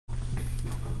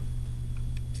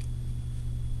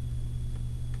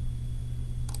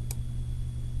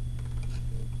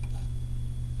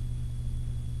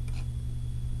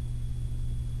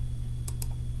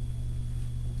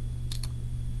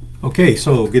Okay,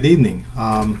 so good evening.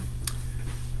 Let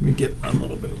me get a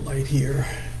little bit of light here.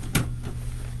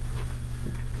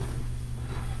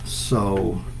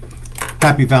 So,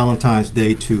 happy Valentine's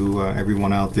Day to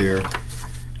everyone out there.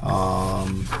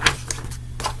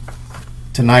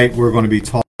 Tonight we're going to be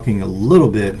talking a little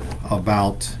bit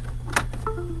about,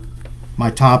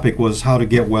 my topic was how to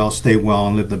get well, stay well,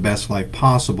 and live the best life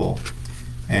possible.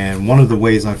 And one of the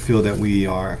ways I feel that we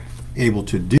are able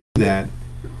to do that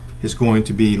is going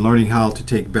to be learning how to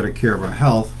take better care of our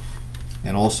health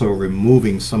and also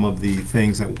removing some of the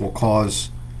things that will cause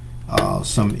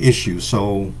some issues.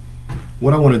 So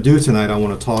what I want to do tonight, I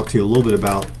want to talk to you a little bit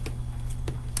about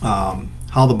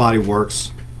how the body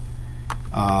works.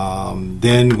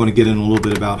 Then we're going to get in a little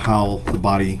bit about how the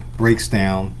body breaks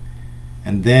down.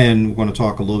 And then we're going to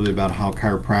talk a little bit about how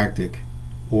chiropractic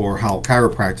or how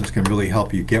chiropractors can really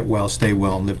help you get well, stay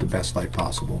well, and live the best life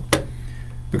possible.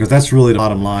 Because that's really the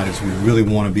bottom line, is we really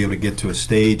want to be able to get to a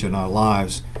stage in our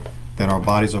lives that our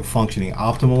bodies are functioning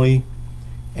optimally.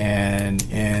 And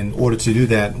in order to do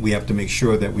that, we have to make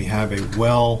sure that we have a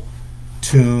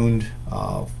well-tuned,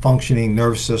 functioning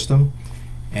nervous system.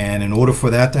 And in order for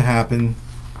that to happen,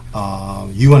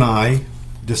 you and I,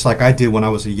 just like I did when I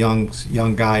was a young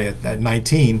guy at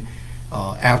 19,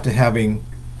 after having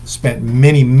spent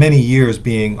many years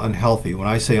being unhealthy. When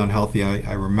I say unhealthy,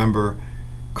 I remember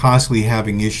constantly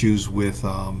having issues with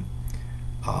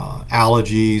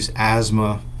allergies,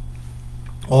 asthma,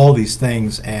 all these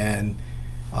things. And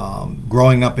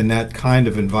growing up in that kind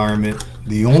of environment,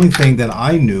 the only thing that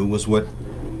I knew was what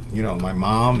my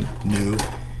mom knew,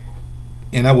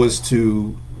 and that was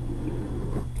to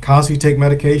constantly take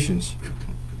medications.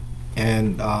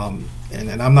 And I'm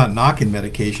not knocking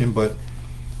medication, but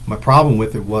my problem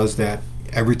with it was that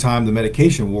every time the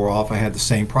medication wore off, I had the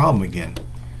same problem again.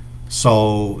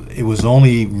 So it was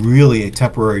only really a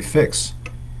temporary fix,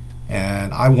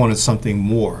 and I wanted something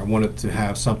more. I wanted to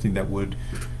have something that would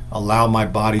allow my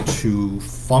body to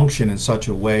function in such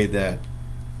a way that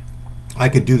I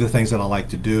could do the things that I like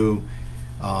to do,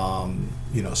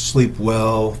 sleep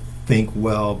well, think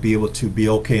well, be able to be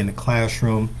okay in the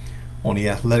classroom, on the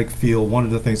athletic field. One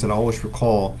of the things that I always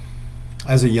recall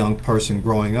as a young child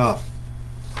growing up,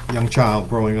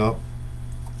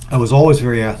 I was always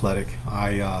very athletic.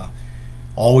 I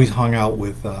always hung out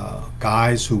with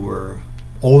guys who were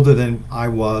older than I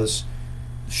was,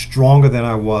 stronger than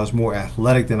I was, more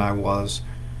athletic than I was,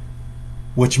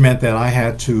 which meant that I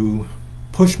had to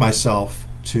push myself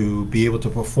to be able to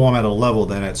perform at a level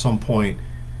that at some point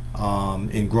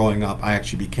in growing up, I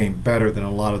actually became better than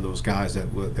a lot of those guys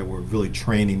that were really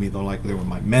training me. They were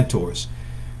my mentors.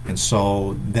 And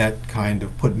so that kind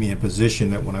of put me in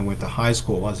position that when I went to high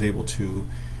school, I was able to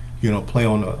play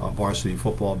on a varsity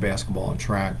football, basketball, and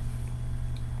track.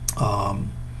 And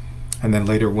then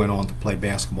later went on to play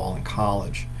basketball in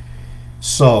college.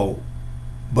 So,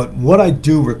 but what I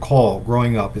do recall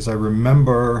growing up is I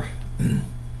remember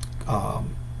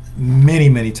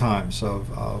many times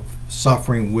of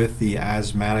suffering with the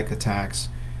asthmatic attacks.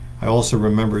 I also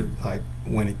remember, like,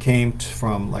 when it came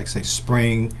from, like, say,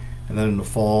 spring and then in the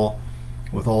fall,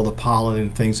 with all the pollen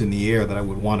and things in the air, that I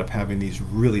would wind up having these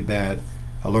really bad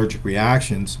allergic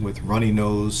reactions with runny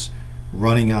nose,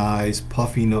 running eyes,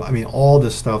 puffy nose. I mean, all the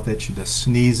stuff that you just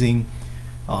sneezing,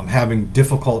 having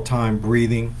difficult time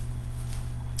breathing.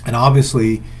 And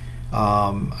obviously,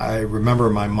 I remember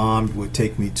my mom would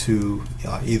take me to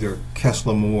either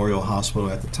Kessler Memorial Hospital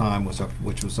at the time,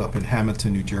 which was up in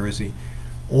Hamilton, New Jersey,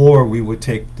 or we would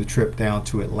take the trip down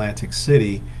to Atlantic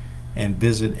City and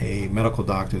visit a medical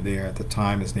doctor there. At the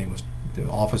time, the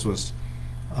office was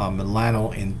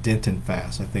Milano and Denton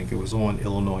Fast. I think it was on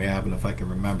Illinois Avenue, if I can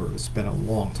remember. It's been a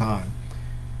long time.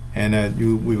 And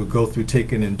we would go through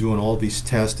taking and doing all these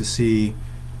tests to see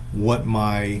what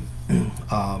my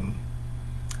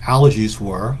allergies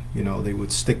were. They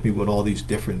would stick me with all these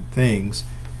different things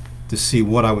to see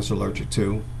what I was allergic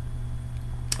to.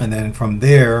 And then from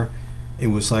there, it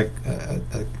was like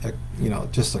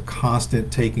just a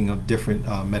constant taking of different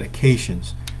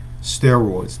medications,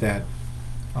 steroids that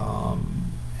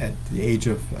at the age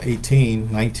of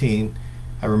 18, 19,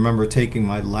 I remember taking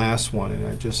my last one, and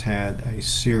I just had a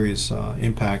serious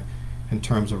impact in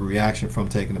terms of reaction from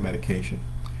taking the medication.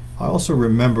 I also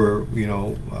remember,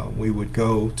 we would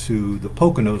go to the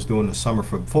Poconos during the summer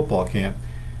for football camp,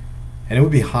 and it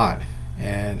would be hot,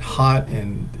 and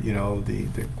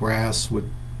the grass would,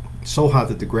 so hot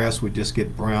that the grass would just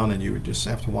get brown, and you would just,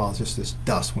 after a while, it's just this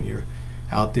dust when you're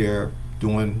out there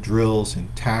doing drills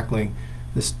and tackling.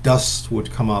 This dust would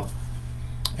come up,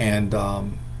 and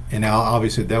now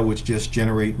obviously that would just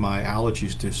generate my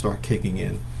allergies to start kicking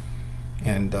in.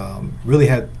 and really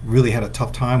had a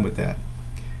tough time with that.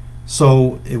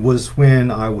 So it was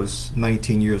when I was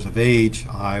 19 years of age,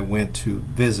 I went to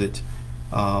visit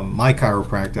my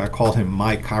chiropractor. I called him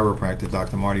my chiropractor,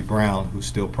 Dr. Marty Brown, who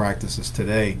still practices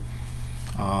today.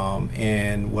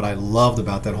 And what I loved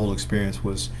about that whole experience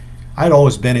was I'd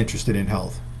always been interested in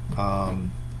health.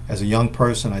 As a young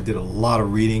person, I did a lot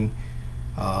of reading.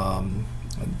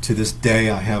 To this day,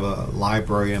 I have a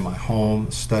library in my home,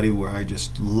 a study where I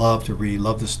just love to read,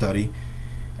 love to study.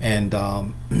 And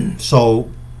so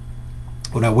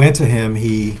when I went to him,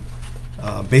 he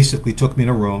basically took me in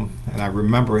a room, and I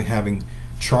remember having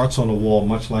charts on the wall,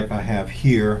 much like I have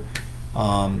here,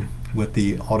 with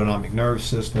the autonomic nervous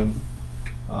system,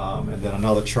 and then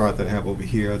another chart that I have over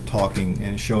here talking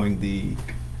and showing the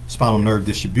spinal nerve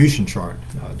distribution chart,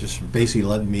 just basically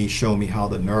letting me show me how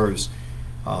the nerves,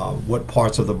 what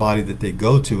parts of the body that they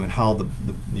go to, and how the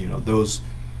those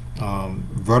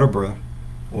vertebra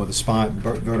or the spine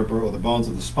vertebra or the bones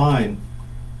of the spine,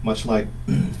 much like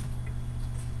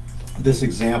this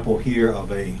example here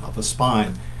of a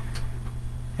spine.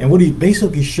 And what he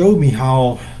basically showed me,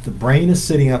 how the brain is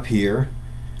sitting up here,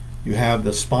 you have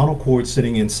the spinal cord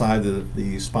sitting inside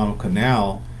the spinal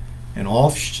canal, and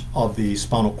off of the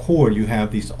spinal cord you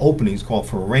have these openings called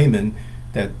foramen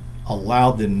that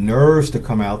allow the nerves to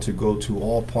come out to go to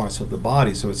all parts of the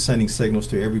body. So it's sending signals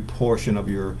to every portion of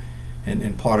your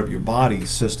and part of your body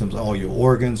systems, all your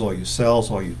organs, all your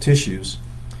cells, all your tissues.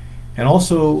 And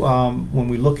also, when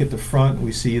we look at the front,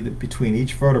 we see that between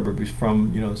each vertebra,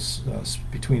 from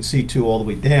between C2 all the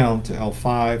way down to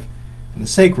L5 and the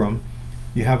sacrum,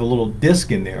 you have a little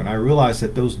disc in there. And I realized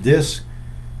that those discs,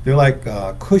 they're like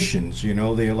cushions,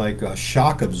 they're like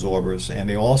shock absorbers, and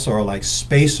they also are like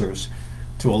spacers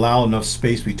to allow enough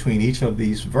space between each of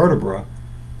these vertebrae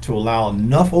to allow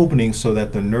enough openings so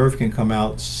that the nerve can come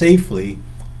out safely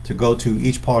to go to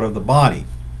each part of the body.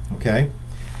 Okay?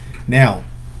 Now,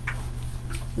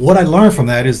 what I learned from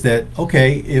that is that,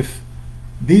 okay, if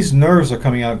these nerves are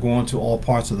coming out going to all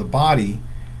parts of the body,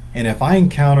 and if I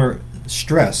encounter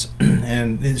stress,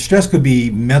 and stress could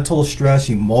be mental stress,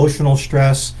 emotional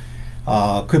stress,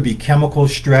 could be chemical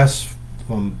stress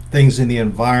from things in the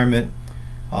environment,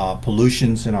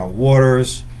 pollutions in our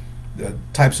waters, the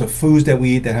types of foods that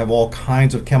we eat that have all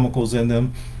kinds of chemicals in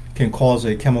them can cause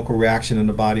a chemical reaction in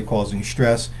the body causing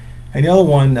stress. And the other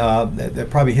one that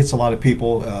probably hits a lot of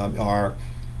people are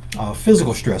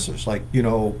physical stressors, like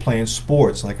playing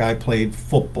sports. Like I played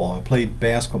football, I played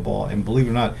basketball, and believe it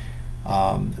or not,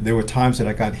 there were times that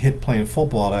I got hit playing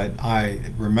football. I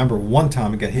remember one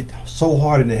time I got hit so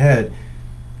hard in the head,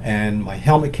 and my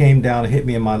helmet came down and hit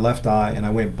me in my left eye, and I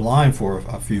went blind for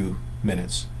a few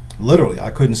minutes. Literally, I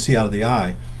couldn't see out of the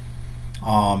eye.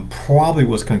 Probably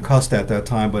was concussed at that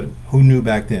time, but who knew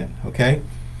back then? Okay,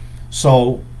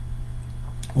 so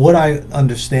what I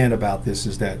understand about this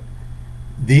is that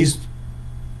these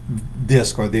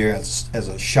discs are there as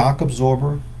a shock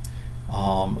absorber.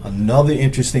 Another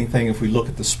interesting thing, if we look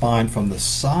at the spine from the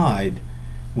side,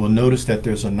 we'll notice that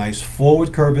there's a nice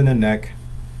forward curve in the neck,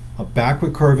 a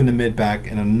backward curve in the mid-back,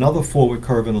 and another forward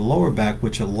curve in the lower back,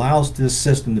 which allows this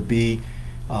system to be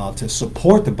to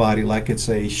support the body like it's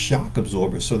a shock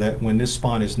absorber, so that when this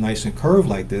spine is nice and curved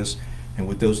like this, and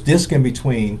with those discs in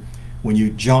between, when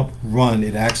you jump, run,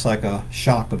 it acts like a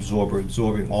shock absorber,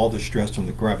 absorbing all the stress from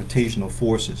the gravitational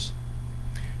forces.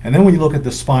 And then when you look at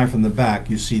the spine from the back,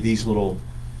 you see these little,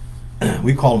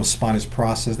 we call them spinous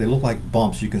process. They look like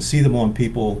bumps. You can see them on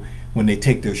people when they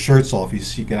take their shirts off.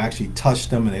 You can actually touch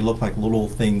them, and they look like little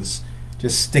things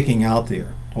just sticking out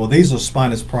there. Well, these are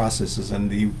spinous processes, and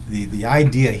the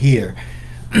idea here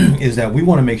is that we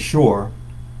want to make sure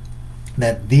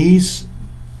that these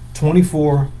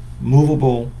 24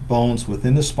 movable bones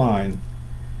within the spine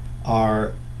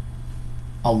are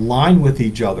aligned with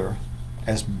each other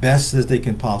as best as they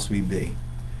can possibly be.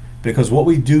 Because what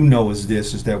we do know is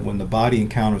this, is that when the body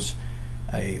encounters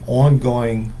a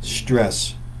ongoing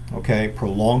stress, okay,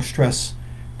 prolonged stress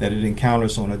that it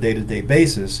encounters on a day-to-day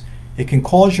basis, it can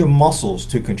cause your muscles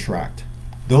to contract.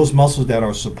 Those muscles that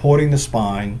are supporting the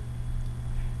spine,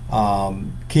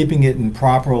 keeping it in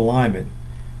proper alignment.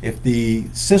 If the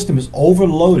system is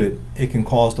overloaded, it can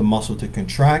cause the muscle to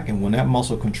contract, and when that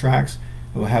muscle contracts,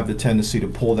 it will have the tendency to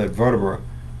pull that vertebra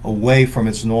away from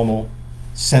its normal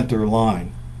center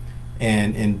line.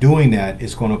 And in doing that,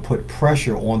 it's going to put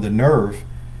pressure on the nerve,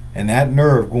 and that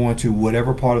nerve going to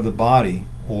whatever part of the body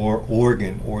or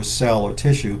organ or cell or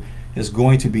tissue is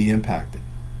going to be impacted.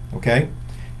 Okay?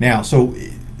 Now, so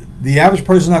the average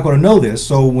person is not going to know this,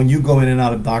 so when you go in and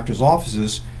out of doctor's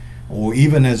offices, or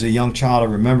even as a young child,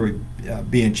 I remember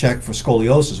being checked for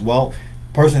scoliosis. Well,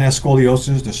 Person has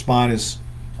scoliosis, the spine is,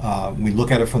 we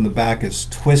look at it from the back, it's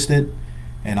twisted.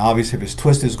 And obviously, if it's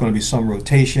twisted, there's going to be some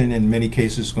rotation. In many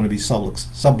cases, there's going to be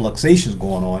subluxations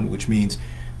going on, which means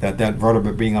that that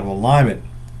vertebra being out of alignment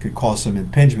could cause some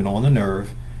impingement on the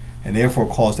nerve and therefore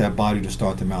cause that body to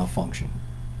start to malfunction.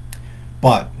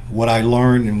 But what I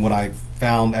learned and what I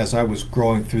found as I was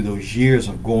growing through those years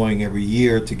of going every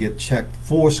year to get checked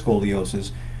for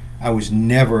scoliosis, I was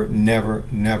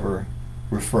never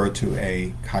referred to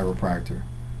a chiropractor,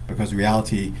 because the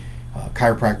reality,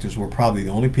 chiropractors were probably the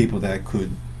only people that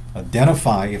could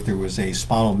identify if there was a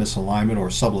spinal misalignment or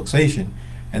subluxation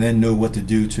and then know what to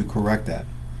do to correct that.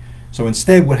 So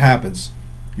instead, what happens,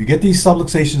 you get these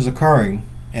subluxations occurring,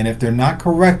 and if they're not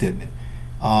corrected,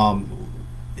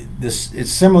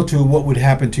 it's similar to what would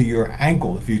happen to your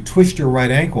ankle. If you twist your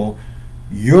right ankle,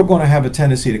 you're going to have a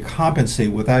tendency to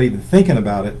compensate without even thinking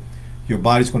about it. Your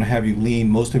body's going to have you lean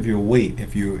most of your weight.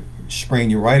 If you sprain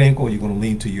your right ankle, you're going to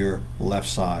lean to your left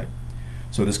side.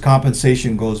 So this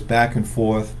compensation goes back and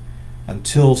forth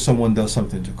until someone does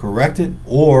something to correct it,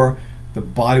 or the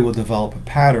body will develop a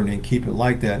pattern and keep it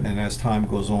like that. And as time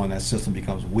goes on, that system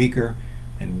becomes weaker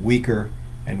and weaker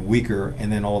and weaker.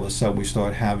 And then all of a sudden we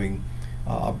start having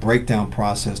a breakdown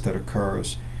process that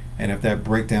occurs. And if that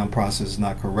breakdown process is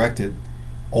not corrected,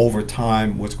 over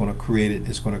time, what's going to create it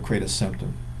is going to create a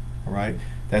symptom. All right.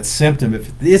 That symptom,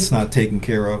 if it's not taken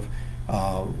care of,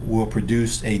 will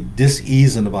produce a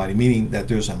dis-ease in the body, meaning that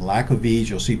there's a lack of ease.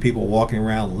 You'll see people walking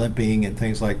around limping and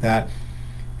things like that.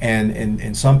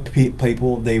 And some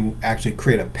people, they actually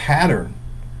create a pattern,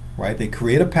 right? They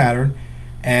create a pattern,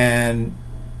 and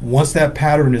once that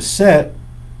pattern is set,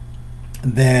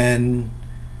 then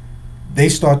they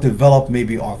start to develop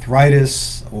maybe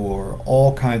arthritis or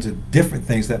all kinds of different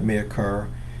things that may occur,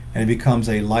 and it becomes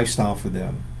a lifestyle for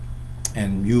them.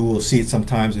 And you will see it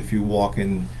sometimes if you walk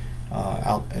in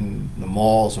out in the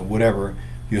malls or whatever.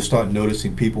 You'll start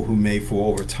noticing people who may,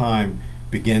 for over time,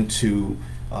 begin to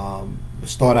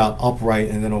start out upright,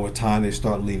 and then over time they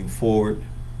start leaning forward,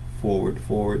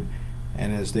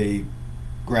 and as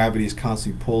gravity is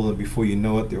constantly pulling them, before you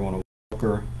know it, they're on a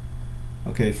walker.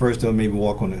 Okay, first they'll maybe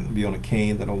be on a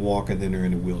cane, then a walker, then they're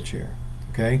in a wheelchair.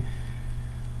 Okay,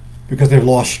 because they've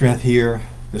lost strength here,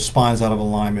 their spine's out of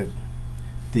alignment,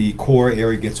 the core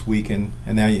area gets weakened,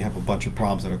 and now you have a bunch of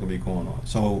problems that are going to be going on.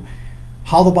 So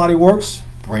how the body works: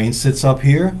 brain sits up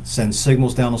here, sends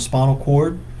signals down the spinal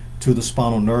cord to the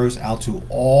spinal nerves, out to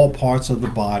all parts of the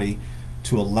body,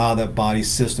 to allow that body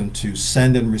system to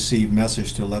send and receive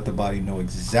message to let the body know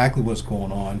exactly what's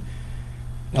going on,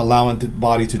 allowing the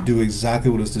body to do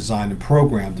exactly what it's designed and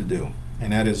programmed to do.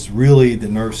 And that is really, the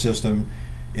nerve system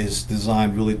is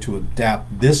designed really to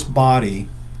adapt this body,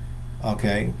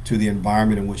 okay, to the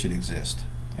environment in which it exists,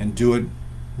 and do it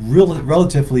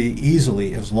relatively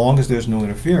easily as long as there's no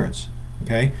interference.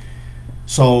 Okay,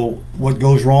 so what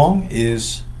goes wrong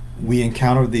is we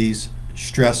encounter these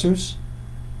stressors,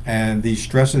 and these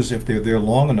stressors, if they're there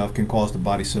long enough, can cause the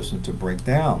body system to break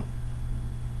down.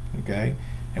 Okay,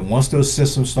 and once those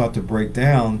systems start to break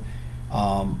down,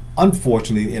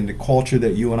 unfortunately, in the culture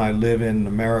that you and I live in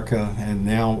America and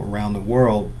now around the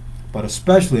world, but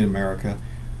especially in America,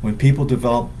 when people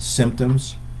develop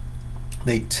symptoms,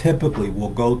 they typically will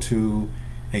go to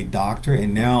a doctor,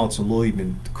 and now it's a little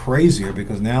even crazier,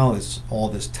 because now it's all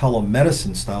this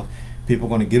telemedicine stuff. People are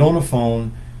going to get on the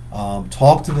phone,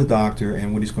 talk to the doctor,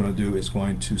 and what he's going to do is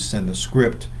going to send a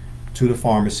script to the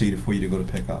pharmacy for you to go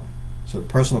to pick up. So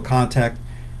personal contact,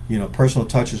 personal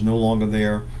touch is no longer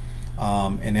there,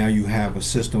 and now you have a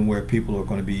system where people are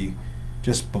going to be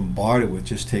just bombarded with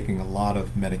just taking a lot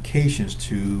of medications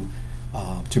to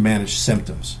manage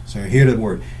symptoms. So hear the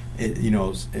word.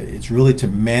 It's really to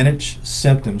manage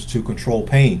symptoms to control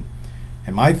pain.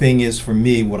 And my thing is, for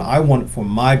me, what I want for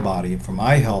my body, for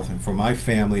my health, and for my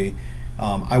family,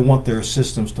 I want their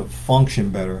systems to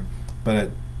function better, but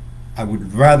I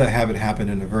would rather have it happen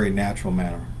in a very natural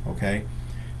manner. Okay,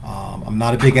 I'm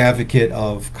not a big advocate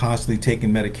of constantly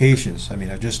taking medications. I mean,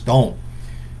 I just don't.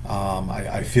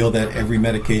 I feel that every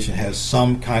medication has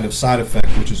some kind of side effect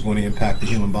which is going to impact the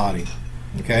human body.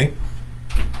 Okay,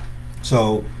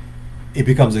 so it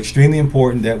becomes extremely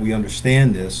important that we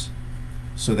understand this,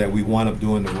 so that we wind up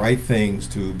doing the right things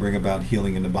to bring about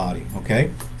healing in the body.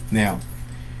 Okay, now,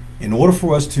 in order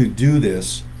for us to do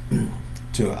this,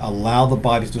 to allow the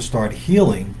body to start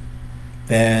healing,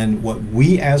 then what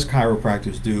we as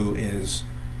chiropractors do is,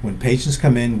 when patients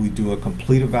come in, we do a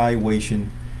complete evaluation.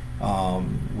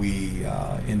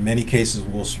 In many cases,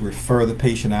 we'll refer the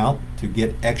patient out to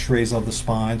get x-rays of the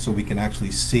spine so we can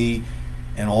actually see,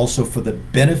 and also for the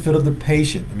benefit of the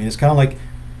patient. I mean, it's kind of like,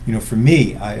 For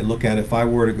me, I look at if I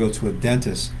were to go to a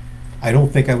dentist, I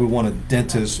don't think I would want a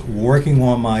dentist working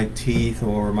on my teeth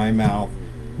or my mouth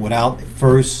without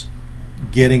first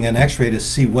getting an x-ray to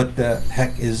see what the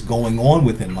heck is going on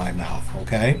within my mouth,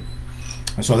 okay?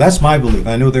 And so that's my belief.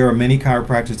 I know there are many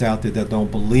chiropractors out there that don't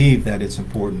believe that it's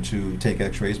important to take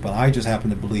x-rays, but I just happen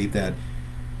to believe that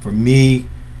for me,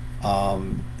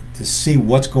 to see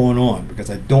what's going on, because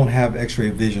I don't have x-ray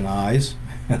vision eyes.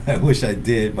 I wish I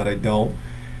did, but I don't.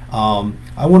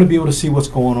 I want to be able to see what's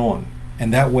going on.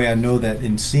 And that way I know that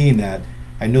in seeing that,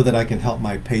 I know that I can help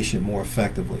my patient more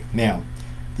effectively. Now,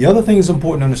 the other thing that's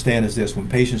important to understand is this: when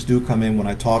patients do come in, when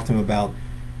I talk to them about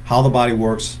how the body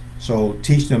works, so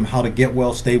teach them how to get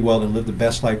well, stay well, and live the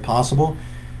best life possible,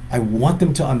 I want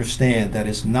them to understand that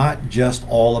it's not just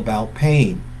all about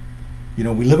pain.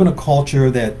 We live in a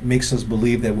culture that makes us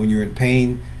believe that when you're in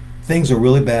pain, things are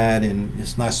really bad and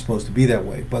it's not supposed to be that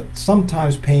way. But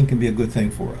sometimes pain can be a good thing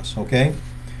for us, okay?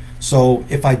 So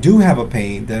if I do have a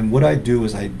pain, then what I do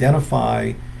is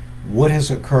identify what has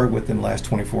occurred within the last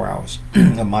 24 hours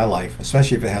of my life,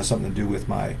 especially if it has something to do with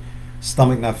my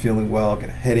stomach not feeling well, get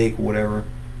a headache, or whatever.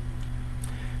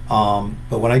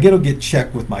 But when I get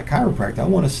checked with my chiropractor, I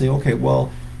want to say, okay,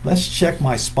 well, let's check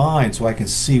my spine so I can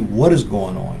see what is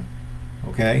going on.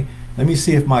 Okay, let me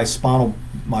see if my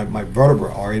my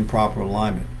vertebrae are in proper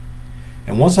alignment.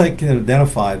 And once I can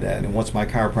identify that, and once my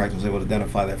chiropractor was able to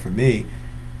identify that for me,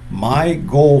 my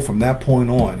goal from that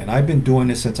point on, and I've been doing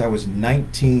this since I was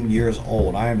 19 years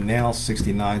old. I am now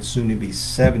 69, soon to be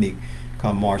 70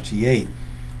 come March the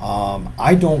 8th.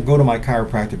 I don't go to my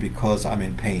chiropractor because I'm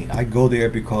in pain. I go there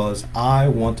because I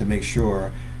want to make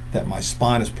sure that my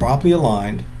spine is properly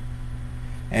aligned.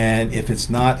 And if it's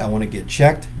not, I want to get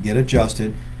checked, get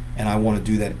adjusted, and I want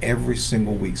to do that every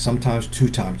single week, sometimes 2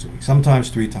 times a week, sometimes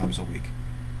 3 times a week,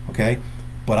 okay?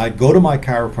 But I go to my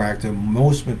chiropractor,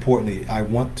 most importantly, I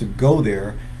want to go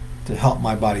there to help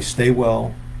my body stay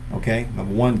well, okay?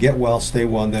 Number one, get well, stay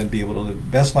well, and then be able to live the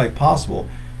best life possible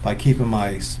by keeping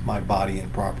my body in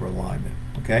proper alignment,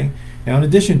 okay? Now, in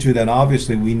addition to that,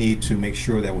 obviously, we need to make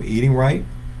sure that we're eating right.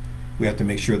 We have to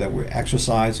make sure that we're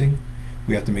exercising.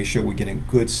 We have to make sure we're getting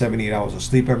good 7-8 hours of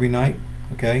sleep every night,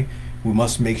 okay? We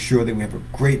must make sure that we have a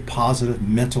great positive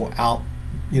mental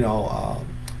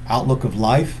outlook of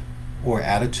life or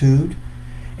attitude.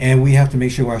 And we have to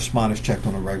make sure our spine is checked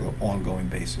on a regular, ongoing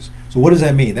basis. So what does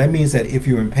that mean? That means that if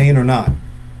you're in pain or not,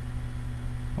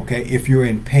 okay, if you're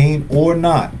in pain or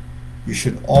not, you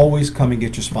should always come and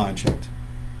get your spine checked.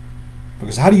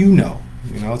 Because how do you know?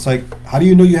 It's like, how do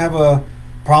you know you have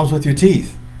problems with your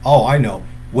teeth? Oh, I know.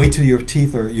 Wait till your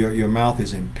teeth or your mouth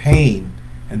is in pain,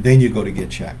 and then you go to get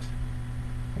checked.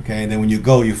 Okay, and then when you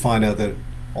go, you find out that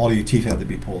all of your teeth have to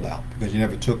be pulled out because you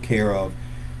never took care of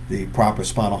the proper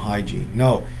spinal hygiene.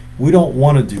 No, we don't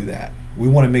want to do that. We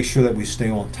want to make sure that we stay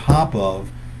on top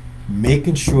of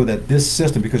making sure that this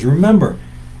system, because remember,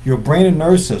 your brain and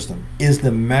nerve system is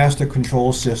the master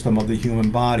control system of the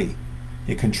human body.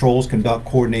 It controls, conducts,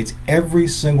 coordinates every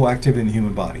single activity in the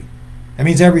human body. That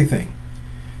means everything.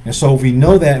 And so if we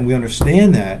know that and we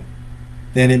understand that,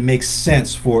 then it makes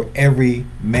sense for every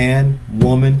man,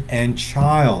 woman, and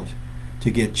child to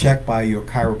get checked by your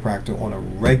chiropractor on a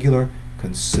regular,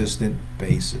 consistent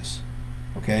basis.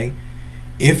 Okay?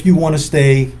 If you want to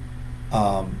stay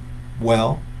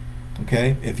well,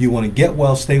 okay, if you want to get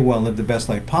well, stay well, and live the best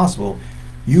life possible,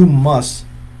 you must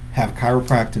have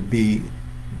chiropractic be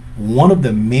one of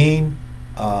the main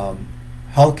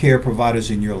healthcare providers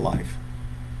in your life.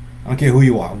 I don't care who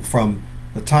you are. From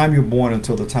the time you're born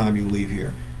until the time you leave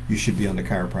here, you should be under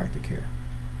chiropractic care.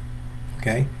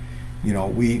 Okay?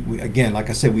 We again, like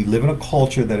I said, we live in a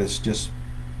culture that is just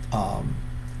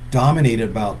dominated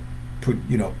about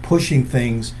pushing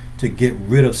things to get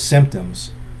rid of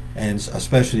symptoms and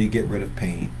especially get rid of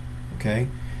pain. Okay?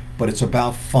 But it's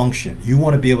about function. You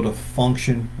want to be able to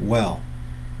function well.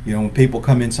 When people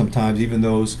come in sometimes, even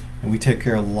those, and we take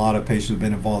care of a lot of patients who've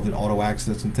been involved in auto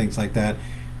accidents and things like that.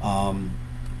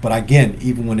 But again,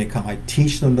 even when they come, I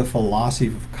teach them the philosophy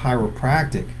of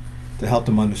chiropractic to help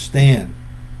them understand,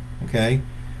 okay,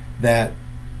 that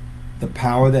the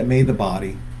power that made the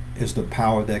body is the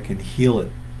power that can heal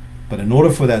it. But in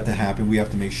order for that to happen, we have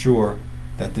to make sure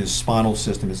that this spinal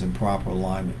system is in proper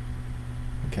alignment,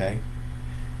 okay?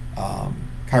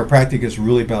 Chiropractic is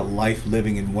really about life,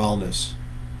 living, and wellness.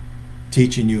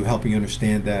 Teaching you, helping you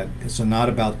understand that it's not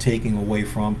about taking away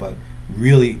from, but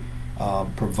really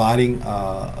providing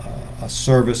a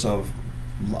service of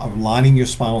aligning your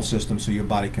spinal system so your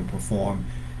body can perform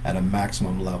at a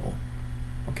maximum level.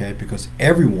 Okay, because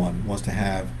everyone wants to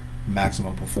have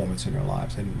maximum performance in their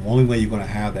lives, and the only way you're going to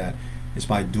have that is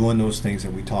by doing those things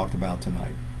that we talked about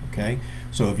tonight. Okay,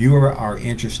 so if you are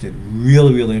interested,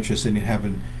 really interested in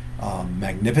having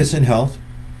magnificent health,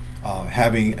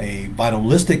 having a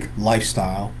vitalistic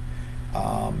lifestyle,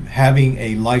 having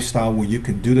a lifestyle where you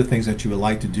can do the things that you would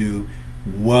like to do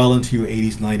well into your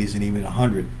 80s, 90s, and even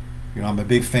 100. You know, I'm a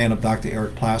big fan of Dr.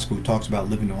 Eric Plasko, who talks about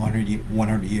living a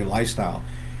 100-year lifestyle.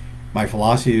 My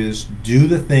philosophy is do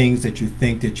the things that you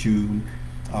think that you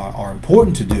are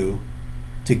important to do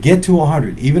to get to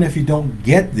 100. Even if you don't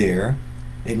get there,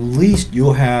 at least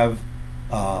you'll have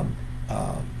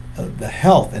the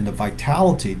health and the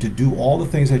vitality to do all the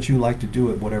things that you like to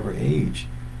do at whatever age.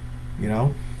 You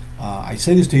know, I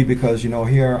say this to you because, you know,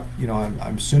 here, you know,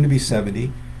 I'm soon to be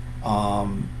 70.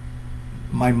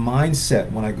 My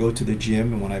mindset when I go to the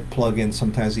gym and when I plug in,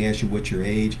 sometimes they ask you what's your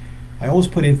age. I always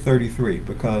put in 33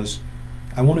 because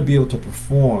I want to be able to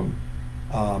perform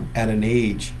at an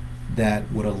age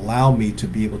that would allow me to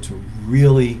be able to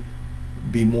really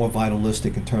be more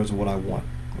vitalistic in terms of what I want.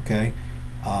 Okay,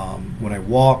 when I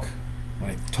walk,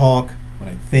 when I talk, when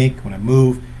I think, when I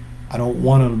move, I don't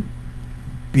want to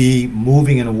be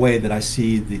moving in a way that I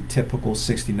see the typical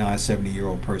 69,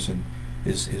 70-year-old person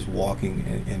is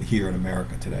walking in here in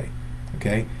America today.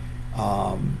 Okay,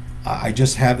 I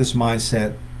just have this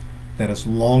mindset that as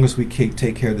long as we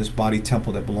take care of this body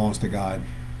temple that belongs to God,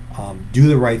 do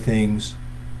the right things,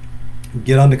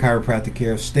 get under chiropractic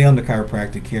care, stay under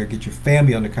chiropractic care, get your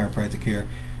family under chiropractic care,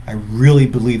 I really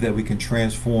believe that we can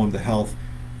transform the health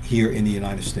here in the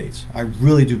United States. I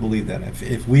really do believe that.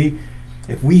 If we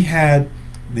had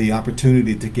the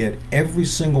opportunity to get every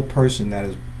single person that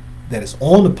is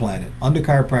on the planet under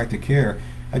chiropractic care,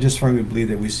 I just firmly believe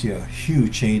that we see a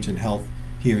huge change in health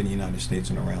here in the United States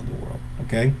and around the world.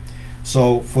 Okay,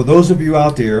 so for those of you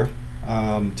out there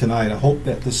tonight, I hope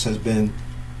that this has been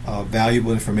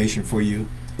valuable information for you.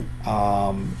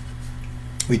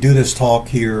 We do this talk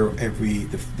here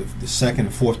the second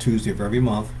and fourth Tuesday of every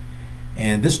month,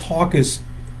 and this talk is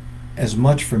as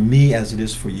much for me as it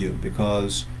is for you,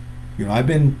 because you know I've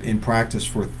been in practice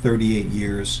for 38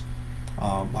 years.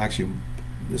 Actually,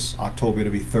 this October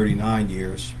it'll be 39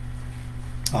 years.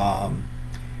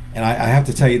 And I have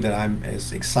to tell you that I'm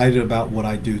as excited about what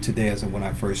I do today as when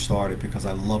I first started, because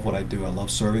I love what I do. I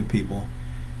love serving people.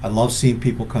 I love seeing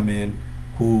people come in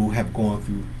who have gone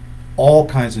through all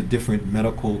kinds of different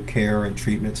medical care and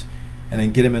treatments, and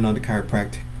then get them in under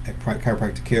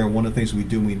chiropractic care. One of the things we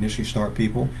do when we initially start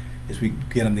people is we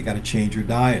get them, they got to change your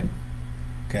diet.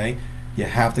 Okay, you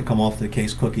have to come off the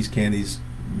case cookies, candies,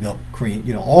 milk, cream,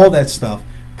 you know, all that stuff,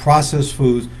 processed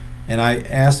foods. And I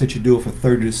ask that you do it for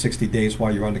 30 to 60 days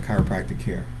while you're under chiropractic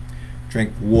care.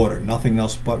 Drink water, nothing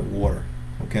else but water.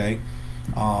 Okay,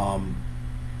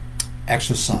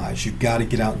 exercise. You got to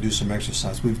get out and do some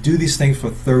exercise. We do these things for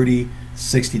 30,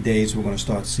 60 days. We're going to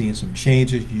start seeing some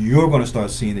changes. You're going to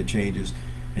start seeing the changes,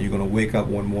 and you're going to wake up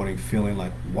one morning feeling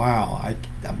like, wow, I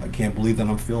can't believe that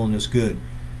I'm feeling this good.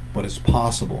 But it's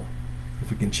possible.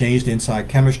 If we can change the inside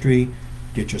chemistry,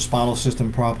 get your spinal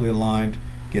system properly aligned,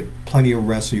 get plenty of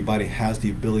rest so your body has the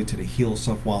ability to heal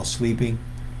itself while sleeping,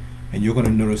 and you're going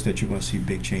to notice that you're going to see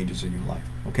big changes in your life.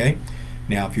 Okay?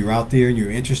 Now, if you're out there and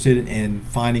you're interested in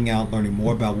finding out, learning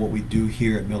more about what we do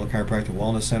here at Miller Chiropractic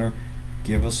Wellness Center,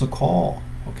 give us a call.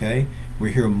 Okay?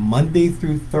 We're here Monday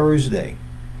through Thursday.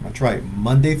 That's right,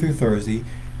 Monday through Thursday.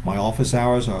 My office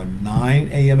hours are 9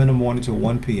 a.m. in the morning to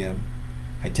 1 p.m.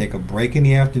 I take a break in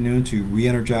the afternoon to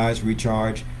re-energize,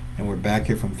 recharge, and we're back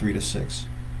here from 3 to 6.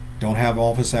 Don't have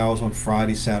office hours on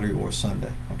Friday, Saturday, or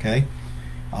Sunday. Okay?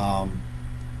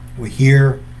 We're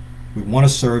here. We want to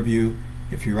serve you.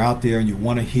 If you're out there and you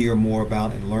want to hear more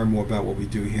about and learn more about what we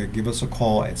do here, give us a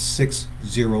call at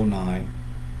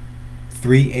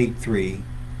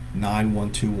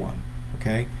 609-383-9121.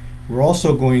 Okay? We're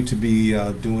also going to be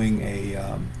doing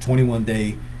a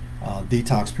 21-day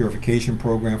detox purification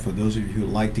program for those of you who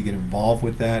would like to get involved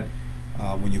with that.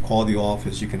 When you call the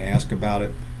office, you can ask about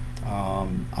it.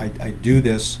 I do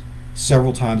this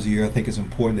several times a year. I think it's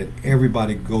important that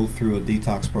everybody go through a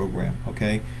detox program.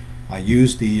 Okay, I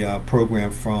use the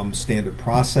program from Standard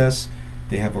Process.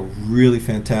 They have a really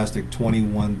fantastic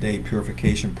 21-day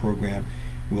purification program.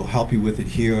 We'll help you with it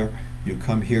here. You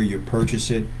come here, you purchase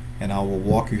it, and I will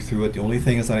walk you through it. The only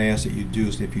thing is that I ask that you do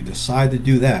is, if you decide to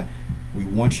do that, we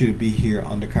want you to be here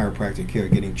under chiropractic care,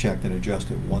 getting checked and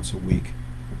adjusted once a week.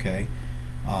 Okay.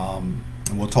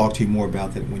 And we'll talk to you more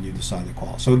about that when you decide to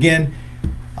call. So again,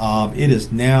 it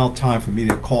is now time for me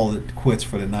to call it quits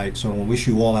for the night. So I want to wish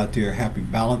you all out there happy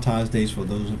Valentine's Day for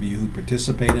those of you who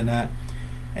participate in that.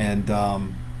 And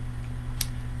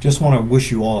just want to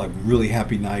wish you all a really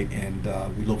happy night, and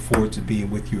we look forward to being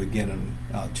with you again in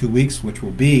 2 weeks, which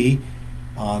will be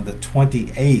on the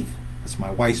 28th. It's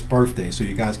my wife's birthday, so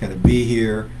you guys got to be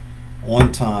here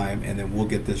on time, and then we'll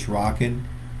get this rocking,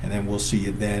 and then we'll see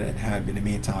you then. And in the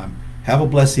meantime, have a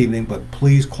blessed evening, but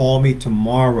please call me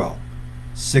tomorrow,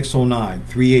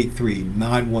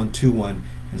 609-383-9121,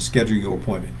 and schedule your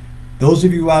appointment. Those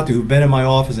of you out there who've been in my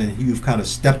office and you've kind of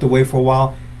stepped away for a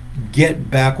while,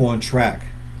 get back on track.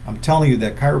 I'm telling you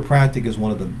that chiropractic is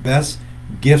one of the best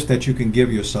gifts that you can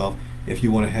give yourself if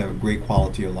you want to have a great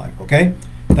quality of life, okay?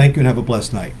 Thank you and have a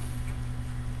blessed night.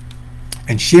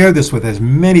 And share this with as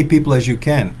many people as you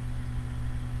can.